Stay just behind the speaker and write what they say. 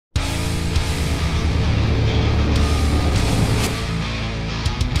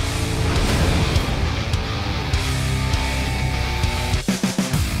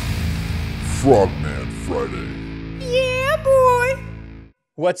Frogman Friday. Yeah, boy.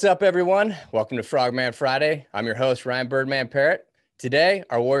 What's up, everyone? Welcome to Frogman Friday. I'm your host, Ryan Birdman Parrott. Today,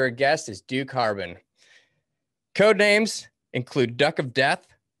 our warrior guest is Duke Harbin. Code names include Duck of Death,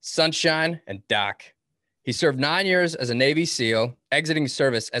 Sunshine, and Doc. He served 9 years as a Navy SEAL, exiting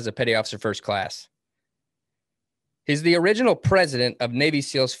service as a Petty Officer First Class. He's the original president of Navy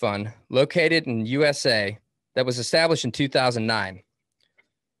SEALs Fund, located in USA, that was established in 2009.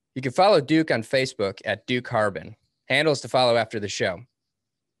 You can follow Duke on Facebook at Duke Harbin. Handles to follow after the show.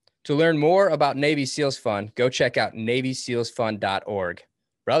 To learn more about Navy SEALs Fund, go check out NavySealsFund.org.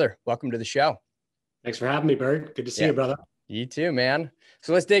 Brother, welcome to the show. Thanks for having me, Bird. Good to see you, brother. You too, man.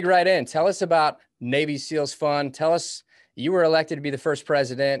 So let's dig right in. Tell us about Navy SEALs Fund. Tell us, you were elected to be the first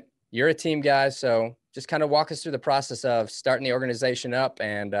president. You're a team guy, so just kind of walk us through the process of starting the organization up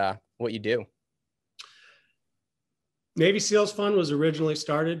and what you do. Navy SEALs Fund was originally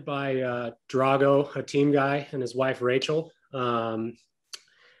started by Drago, a team guy, and his wife, Rachel. They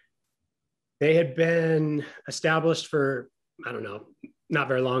had been established for, I don't know, not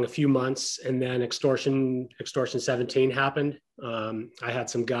very long, a few months. And then Extortion 17 happened. I had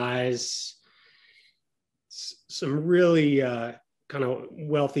some guys, some really kind of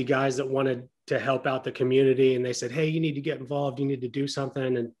wealthy guys that wanted to help out the community. And they said, hey, you need to get involved. You need to do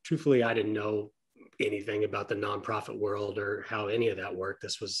something. And truthfully, I didn't know anything about the nonprofit world or how any of that worked.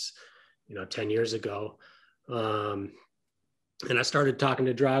 This was, 10 years ago. And I started talking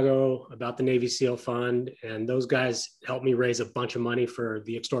to Drago about the Navy SEAL Fund, and those guys helped me raise a bunch of money for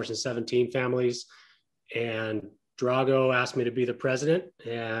the Extortion 17 families. And Drago asked me to be the president,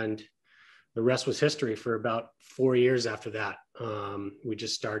 and the rest was history. For about 4 years after that, we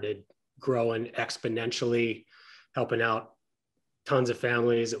just started growing exponentially, helping out tons of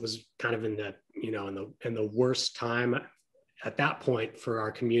families. It was kind of in the, in the worst time at that point for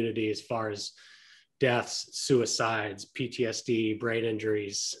our community, as far as deaths, suicides, PTSD, brain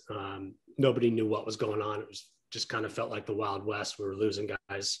injuries. Nobody knew what was going on. It was just kind of felt like the Wild West. We were losing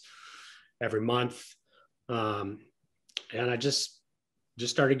guys every month. And I just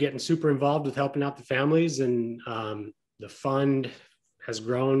started getting super involved with helping out the families. And the fund has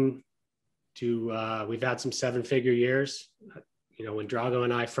grown to, we've had some 7-figure years. When Drago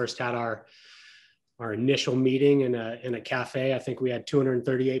and I first had our initial meeting in a cafe, I think we had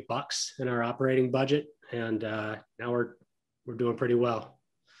 $238 in our operating budget, and now we're doing pretty well.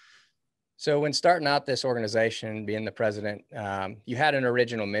 So when starting out this organization, being the president, you had an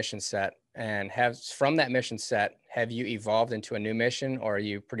original mission set, and from that mission set, have you evolved into a new mission, or are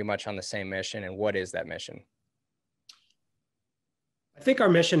you pretty much on the same mission? And what is that mission? I think our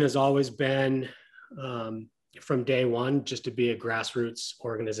mission has always been, from day one, just to be a grassroots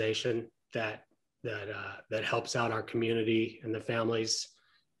organization that helps out our community and the families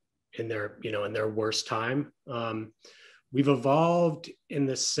in their worst time. We've evolved in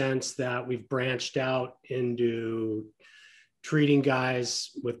the sense that we've branched out into treating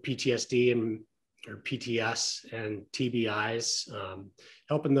guys with PTSD or PTS and TBIs,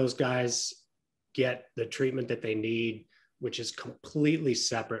 helping those guys get the treatment that they need, which is completely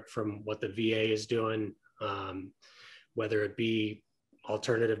separate from what the VA is doing, whether it be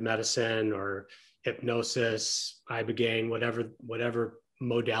alternative medicine or hypnosis, ibogaine, whatever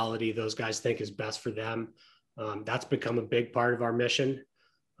modality those guys think is best for them. That's become a big part of our mission,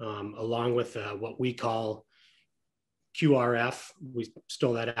 along with what we call QRF. We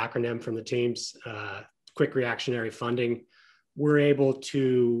stole that acronym from the teams, quick reactionary funding. We're able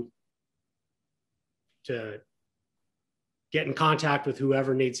to get in contact with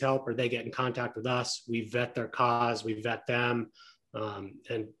whoever needs help, or they get in contact with us. We vet their cause, we vet them.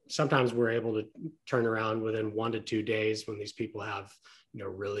 And sometimes we're able to turn around within 1 to 2 days when these people have,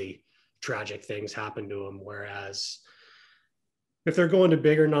 really tragic things happen to them. Whereas if they're going to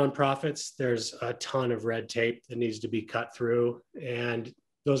bigger nonprofits, there's a ton of red tape that needs to be cut through. And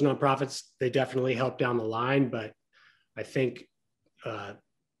those nonprofits, they definitely help down the line. But I think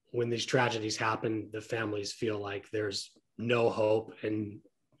when these tragedies happen, the families feel like there's no hope and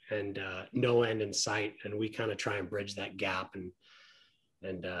no end in sight. And we kind of try and bridge that gap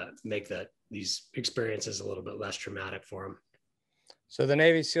and make these experiences a little bit less traumatic for them. So the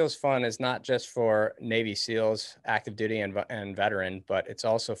Navy SEALs Fund is not just for Navy SEALs, active duty and veteran, but it's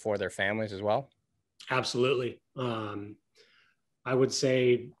also for their families as well? Absolutely. I would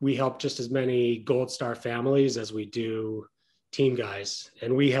say we help just as many Gold Star families as we do team guys.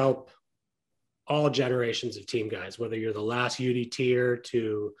 And we help all generations of team guys, whether you're the last UD-tier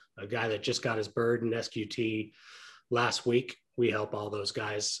to a guy that just got his bird in SQT last week. We help all those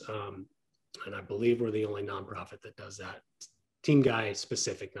guys. And I believe we're the only nonprofit that does that team guy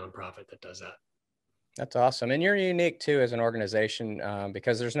specific nonprofit that does that. That's awesome. And you're unique too as an organization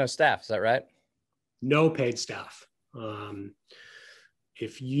because there's no staff. Is that right? No paid staff.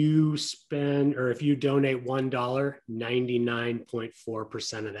 If you donate $1,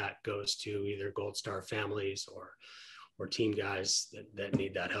 99.4% of that goes to either Gold Star families or team guys that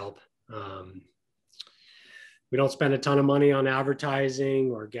need that help. We don't spend a ton of money on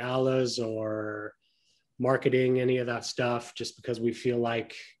advertising or galas or marketing, any of that stuff, just because we feel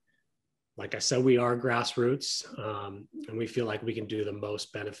like I said, we are grassroots, and we feel like we can do the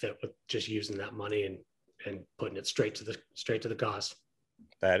most benefit with just using that money and putting it straight to the cause.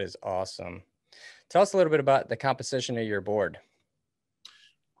 That is awesome. Tell us a little bit about the composition of your board.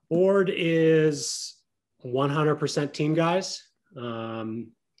 Board is 100% team guys,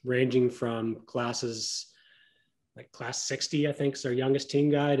 ranging from classes like class 60, I think is our youngest team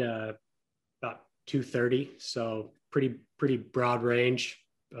guy, to about 230. So pretty broad range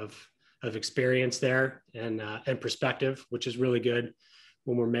of experience there and perspective, which is really good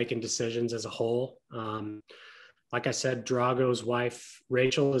when we're making decisions as a whole. Like I said, Drago's wife,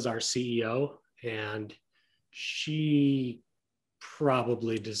 Rachel, is our CEO, and she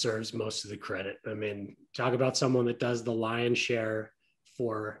probably deserves most of the credit. I mean, talk about someone that does the lion's share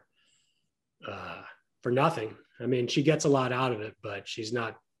for nothing. I mean, she gets a lot out of it, but she's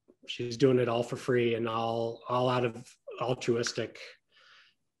doing it all for free and all out of altruistic,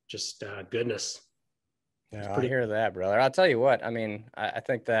 just goodness. Yeah, I hear that, brother. I'll tell you what, I mean, I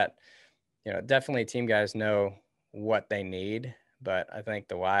think that, definitely team guys know what they need, but I think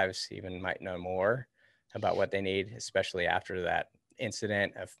the wives even might know more about what they need, especially after that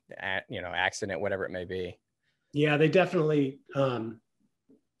incident of, accident, whatever it may be. Yeah, they definitely, after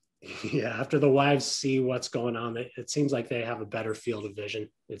the wives see what's going on, it seems like they have a better field of vision.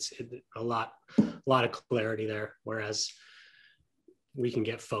 It's a lot of clarity there. Whereas we can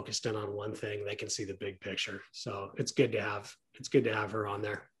get focused in on one thing, they can see the big picture. So it's good to have her on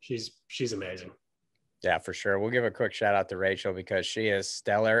there. She's amazing. Yeah, for sure. We'll give a quick shout out to Rachel because she is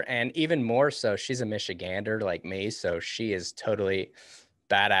stellar. And even more so, she's a Michigander like me. So she is totally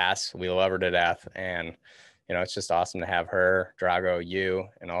badass. We love her to death. And, it's just awesome to have her, Drago, you,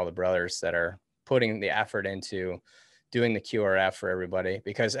 and all the brothers that are putting the effort into doing the QRF for everybody,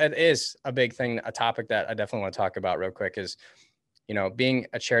 because it is a big thing, a topic that I definitely want to talk about real quick is, being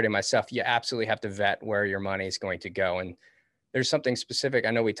a charity myself, you absolutely have to vet where your money is going to go. And there's something specific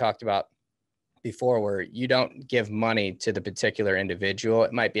I know we talked about before where you don't give money to the particular individual.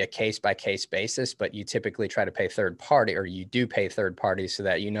 It might be a case by case basis, but you typically try to pay third party, or you do pay third parties so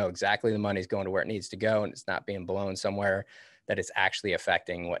that exactly the money is going to where it needs to go and it's not being blown somewhere that it's actually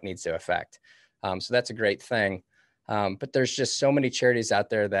affecting what needs to affect. So that's a great thing. But there's just so many charities out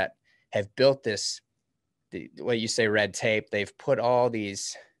there that have built what you say, red tape. They've put all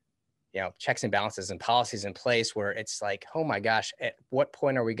these checks and balances and policies in place where it's like, oh my gosh, at what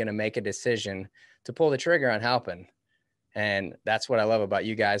point are we going to make a decision to pull the trigger on helping? And that's what I love about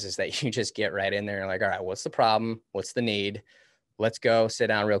you guys, is that you just get right in there and like, all right, what's the problem? What's the need? Let's go sit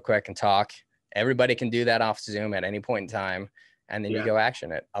down real quick and talk. Everybody can do that off Zoom at any point in time. And then you go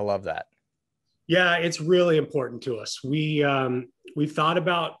action it. I love that. Yeah, it's really important to us. We've thought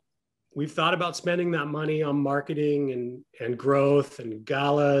about spending that money on marketing and growth and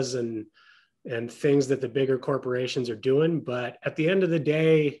galas and things that the bigger corporations are doing. But at the end of the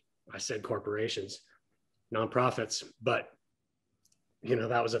day, I said corporations, nonprofits, but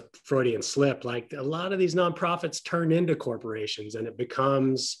that was a Freudian slip. Like, a lot of these nonprofits turn into corporations, and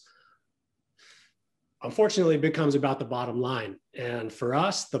unfortunately it becomes about the bottom line. And for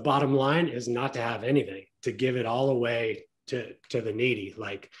us, the bottom line is not to have anything, to give it all away to the needy.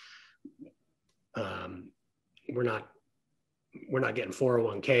 Like, we're not getting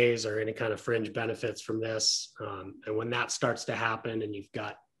 401ks or any kind of fringe benefits from this. And when that starts to happen and you've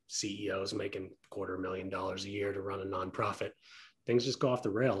got CEOs making $250,000 a year to run a nonprofit, things just go off the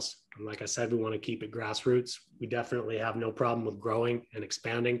rails. And like I said, we want to keep it grassroots. We definitely have no problem with growing and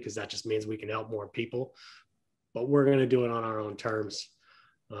expanding, because that just means we can help more people, but we're going to do it on our own terms.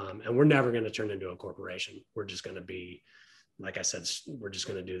 And we're never going to turn into a corporation. We're just going to be, like I said, we're just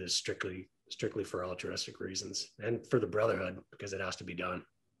going to do this strictly for altruistic reasons and for the brotherhood, because it has to be done.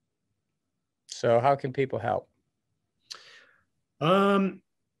 So how can people help?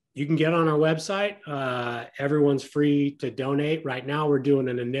 You can get on our website. Everyone's free to donate. Right now, we're doing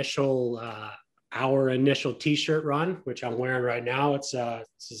an our initial t-shirt run, which I'm wearing right now. This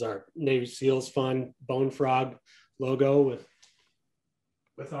is our Navy SEALs Fund Bone Frog logo with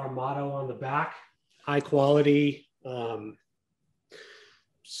our motto on the back. High quality,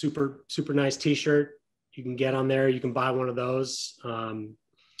 super nice t-shirt. you can get on there. You can buy one of those.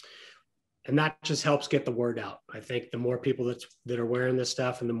 And that just helps get the word out. I think the more people that are wearing this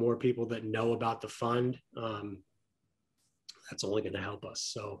stuff and the more people that know about the fund, that's only going to help us.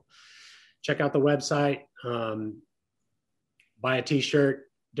 So check out the website, buy a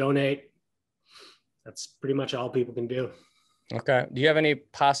t-shirt, donate. That's pretty much all people can do. Okay. Do you have any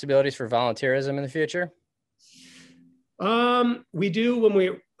possibilities for volunteerism in the future? We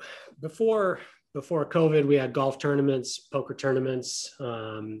do. Before COVID, we had golf tournaments, poker tournaments.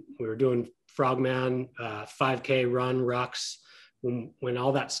 We were doing Frogman, 5K run, rucks. When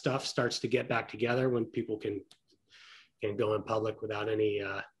all that stuff starts to get back together, when people can go in public without any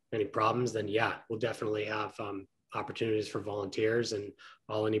problems, then yeah, we'll definitely have opportunities for volunteers. And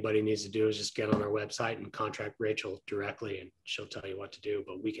all anybody needs to do is just get on our website and contact Rachel directly, and she'll tell you what to do.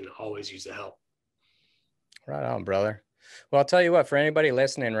 But we can always use the help. Right on, brother. Well, I'll tell you what, for anybody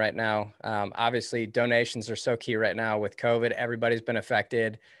listening right now, obviously donations are so key right now with COVID. Everybody's been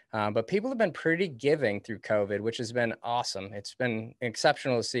affected, but people have been pretty giving through COVID, which has been awesome. It's been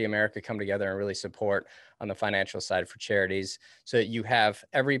exceptional to see America come together and really support on the financial side for charities. So you have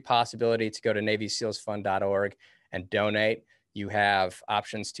every possibility to go to NavySealsFund.org and donate. You have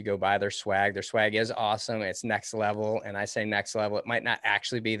options to go buy their swag. Their swag is awesome. It's next level. And I say next level. It might not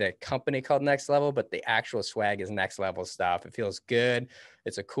actually be the company called Next Level, but the actual swag is next level stuff. It feels good.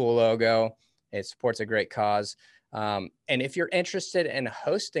 It's a cool logo. It supports a great cause. And if you're interested in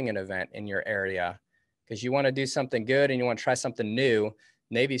hosting an event in your area, because you want to do something good and you want to try something new,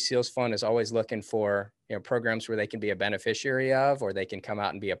 Navy SEALs Fund is always looking for, programs where they can be a beneficiary of, or they can come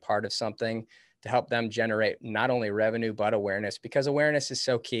out and be a part of something to help them generate not only revenue, but awareness, because awareness is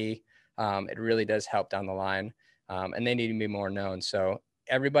so key. It really does help down the line, and they need to be more known. So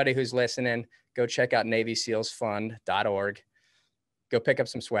everybody who's listening, go check out NavySealsFund.org. Go pick up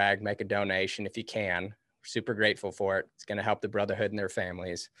some swag, make a donation if you can. We're super grateful for it. It's going to help the brotherhood and their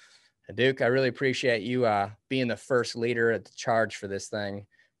families. And Duke, I really appreciate you being the first leader at the charge for this thing.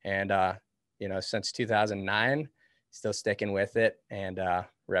 And, since 2009, still sticking with it and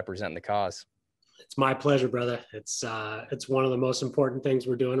representing the cause. It's my pleasure, brother. It's one of the most important things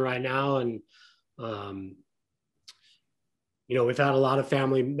we're doing right now. And, we've had a lot of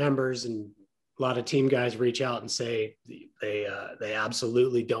family members and a lot of team guys reach out and say they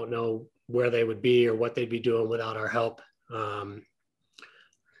absolutely don't know where they would be or what they'd be doing without our help.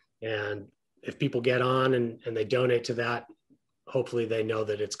 And if people get on and they donate to that, hopefully they know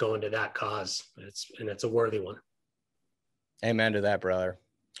that it's going to that cause. It's a worthy one. Amen to that, brother.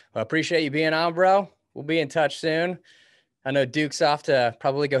 Well, appreciate you being on, bro. We'll be in touch soon. I know Duke's off to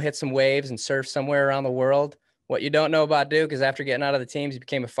probably go hit some waves and surf somewhere around the world. What you don't know about Duke is after getting out of the teams, he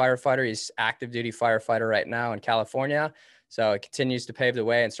became a firefighter. He's active duty firefighter right now in California. So it continues to pave the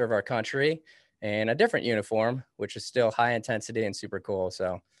way and serve our country in a different uniform, which is still high intensity and super cool.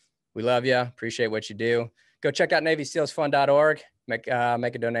 So we love you. Appreciate what you do. Go check out NavySealsFund.org. Make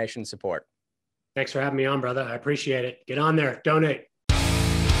a donation, support. Thanks for having me on, brother. I appreciate it. Get on there, donate.